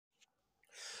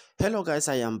Hello, guys.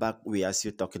 I am back. We are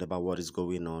still talking about what is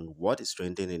going on, what is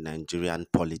trending in Nigerian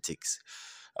politics.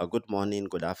 Good morning,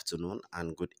 good afternoon,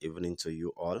 and good evening to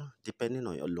you all, depending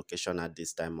on your location at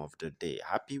this time of the day.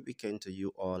 Happy weekend to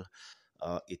you all.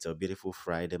 It's a beautiful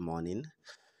Friday morning.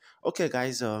 Okay,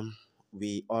 guys.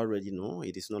 We already know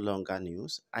it is no longer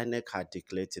news. INEC had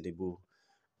declared Tinubu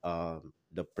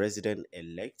the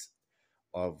president-elect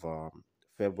of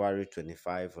February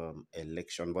 25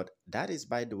 election. But that is,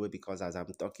 by the way, because as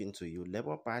I'm talking to you,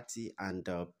 Labour Party and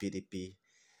PDP,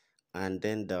 and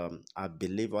then I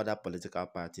believe other political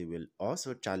party will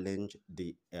also challenge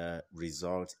the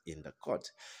result in the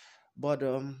court. But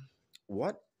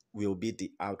what will be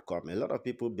the outcome? A lot of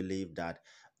people believe that,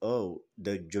 oh,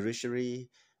 the judiciary,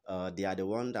 they are the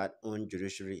one that own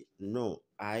judiciary. No,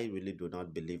 I really do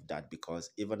not believe that,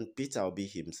 because even Peter Obi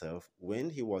himself,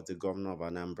 when he was the governor of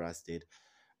Anambra State,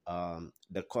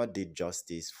 the court did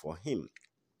justice for him.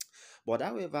 But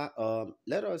however,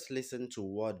 let us listen to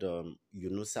what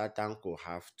Yunusa Tanko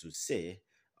have to say.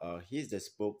 He's the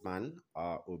spokesman,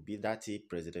 Obidati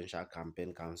Presidential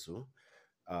Campaign Council.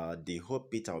 The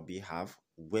hope Peter Obi have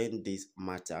when this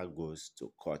matter goes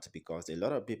to court, because a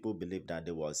lot of people believe that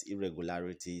there was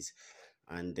irregularities,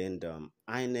 and then the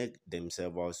INEC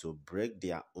themselves also break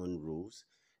their own rules,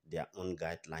 their own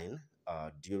guideline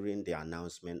during the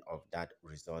announcement of that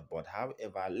result. But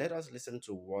however, let us listen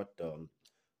to what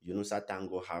Yunusa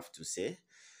Tango have to say.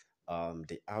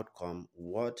 The outcome,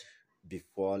 what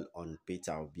befall on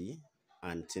Peter Obi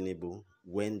and Tinubu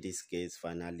when this case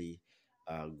finally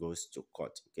goes to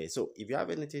court. Okay, so if you have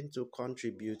anything to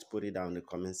contribute, put it down in the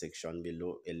comment section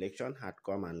below. Election had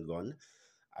come and gone.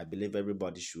 I believe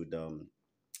everybody should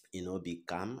be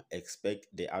calm, expect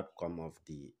the outcome of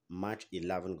the March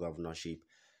 11 governorship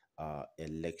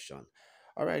election.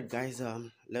 All right, guys,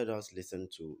 let us listen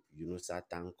to Yunusa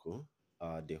Tanko,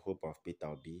 the hope of Peter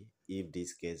Obi, if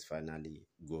this case finally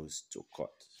goes to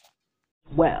court.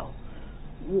 Well,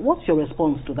 what's your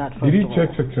response to that? Did you check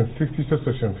section 60,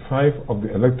 section 5 of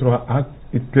the Electoral Act?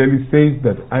 It clearly says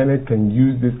that INEC can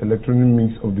use this electronic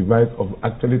means of device of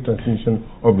actually transmission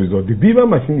of results. The Viva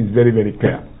machine is very, very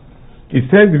clear. It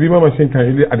says the Viva machine can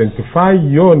really identify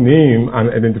your name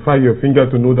and identify your finger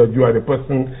to know that you are the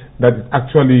person that is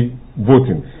actually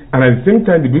voting. And at the same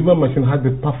time, the Viva machine has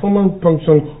the performance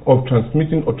function of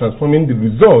transmitting or transforming the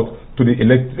result to the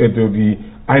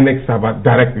INEC server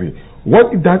directly.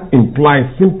 What that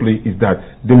implies simply is that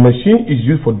the machine is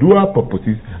used for dual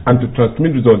purposes and to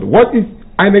transmit results. What is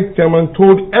INEC chairman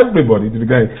told everybody, to the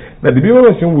guy, that the Viva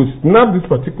machine will snap this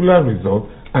particular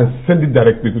result and send it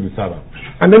directly to the server.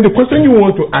 And then the question you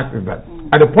want to ask is that,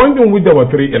 at the point in which there were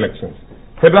 3 elections,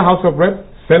 Federal House of Reps,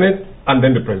 Senate, and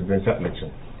then the presidential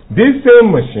election, this same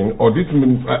machine, or this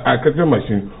architectural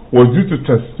machine, was used to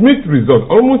transmit results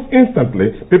almost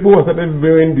instantly. People were started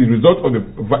viewing the result of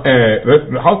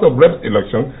the House of Reps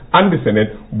election and the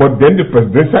Senate, but then the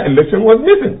presidential election was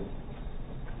missing.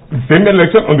 The same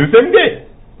election on the same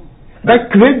day. That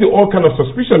created all kind of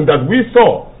suspicion that we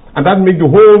saw, and that made the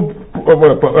whole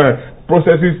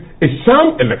processes a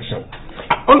sham election,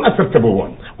 an unacceptable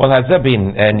one. Well, has there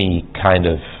been any kind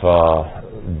of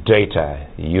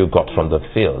data you got from the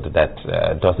field that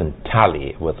doesn't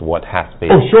tally with what has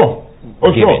been sure,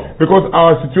 because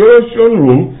our situation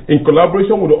room, in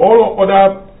collaboration with all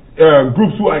other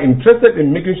groups who are interested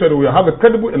in making sure that we have a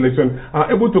credible election, are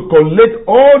able to collect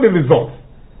all the results.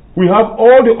 We have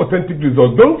all the authentic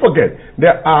results. Don't forget,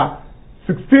 there are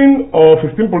 16 or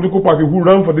 15 political parties who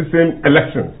run for the same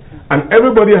election, and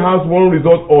everybody has one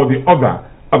result or the other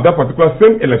of that particular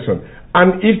same election.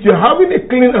 And if you're having a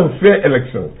clean and fair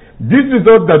election, this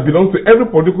result that belongs to every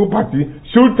political party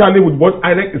should tally with what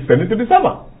INEC is sending to the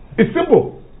server. It's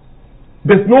simple.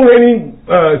 There's no any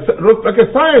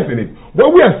rocket science in it.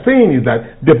 What we are saying is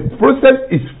that the process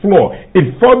is flawed.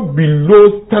 It falls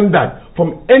below standard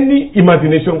from any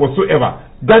imagination whatsoever.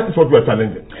 That is what we are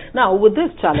challenging. Now, with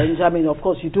this challenge, I mean, of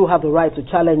course, you do have the right to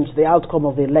challenge the outcome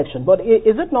of the election, but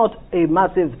is it not a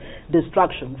massive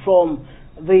distraction from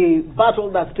the battle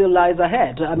that still lies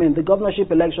ahead? I mean, the governorship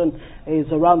election is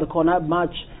around the corner,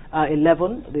 March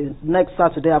 11, the next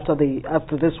Saturday after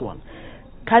this one.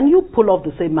 Can you pull off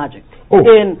the same magic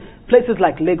in places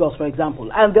like Lagos, for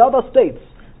example, and the other states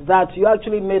that you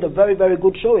actually made a very, very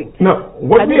good showing? Now,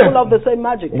 can you pull off the same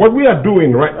magic? What we are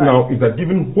doing right now is that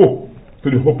giving hope to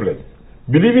the hopeless,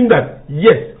 believing that,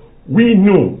 yes, we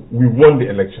know we won the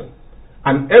election,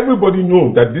 and everybody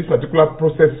knows that this particular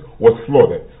process was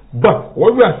flawed. But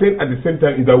what we are saying at the same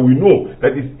time is that we know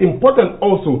that it's important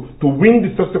also to win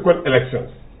the subsequent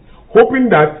elections, hoping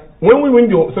that when we win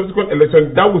the subsequent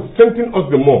election, that will strengthen us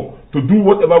the more to do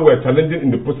whatever we are challenging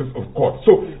in the process of court.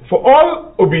 So for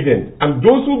all obedient and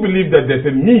those who believe that there's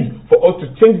a need for us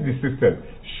to change the system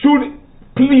should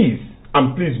please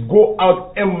go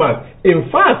out en masse. In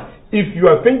fact, if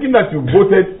you are thinking that you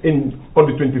voted on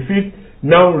the 25th,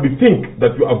 now rethink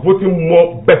that you are voting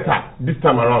more better this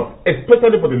time around,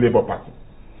 especially for the Labour Party.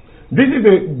 This is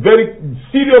a very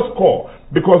serious call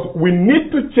because we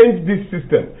need to change this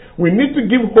system. We need to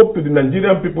give hope to the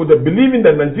Nigerian people that believe in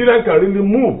that Nigeria can really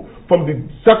move from the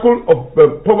circle of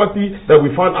poverty that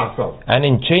we found ourselves. And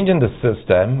in changing the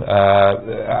system,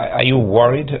 are you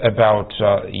worried about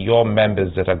your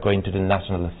members that are going to the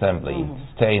National Assembly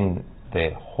staying the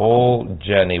whole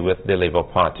journey with the Labour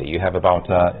Party? You have about,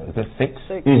 is it six?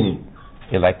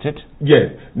 Elected?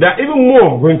 Yes. There are even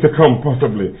more going to come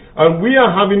possibly. And we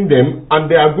are having them and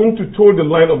they are going to toe the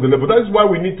line of the Labour. That is why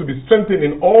we need to be strengthened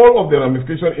in all of the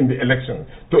ramifications in the election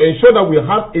to ensure that we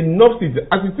have enough seats.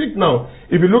 As it is now,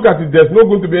 if you look at it, there's not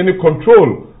going to be any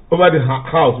control over the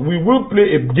House. We will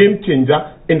play a game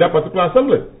changer in that particular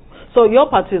assembly. So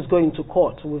your party is going to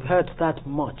court. We've heard that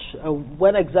much.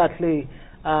 When exactly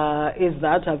is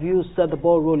that? Have you set the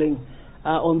ball rolling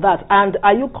on that? And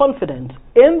are you confident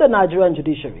in the Nigerian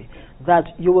judiciary that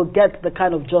you will get the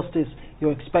kind of justice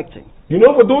you're expecting? You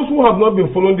know, for those who have not been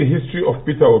following the history of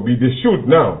Peter Obi, they should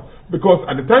now. Because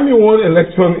at the time he won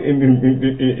election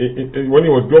when he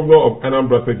was governor of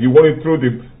Anambra State, he won it through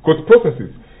the court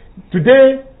processes.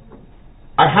 Today,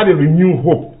 I had a renewed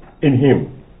hope in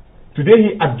him. Today, he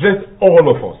addressed all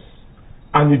of us.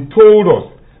 And he told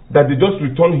us that they just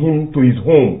return him to his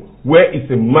home, where he's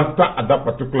a master at that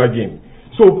particular game.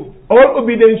 So all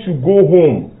obedience should go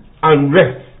home and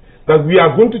rest, that we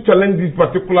are going to challenge this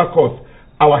particular cause.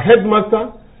 Our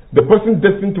headmaster, the person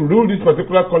destined to rule this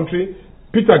particular country,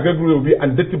 Peter Obi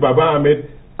and Deti Baba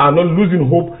Ahmed, are not losing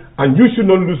hope, and you should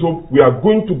not lose hope. We are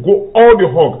going to go all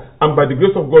the hog, and by the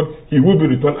grace of God, he will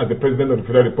be returned as the President of the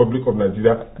Federal Republic of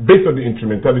Nigeria based on the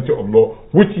instrumentality of law,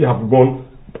 which he has gone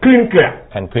clean clear.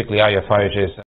 And quickly, are your fire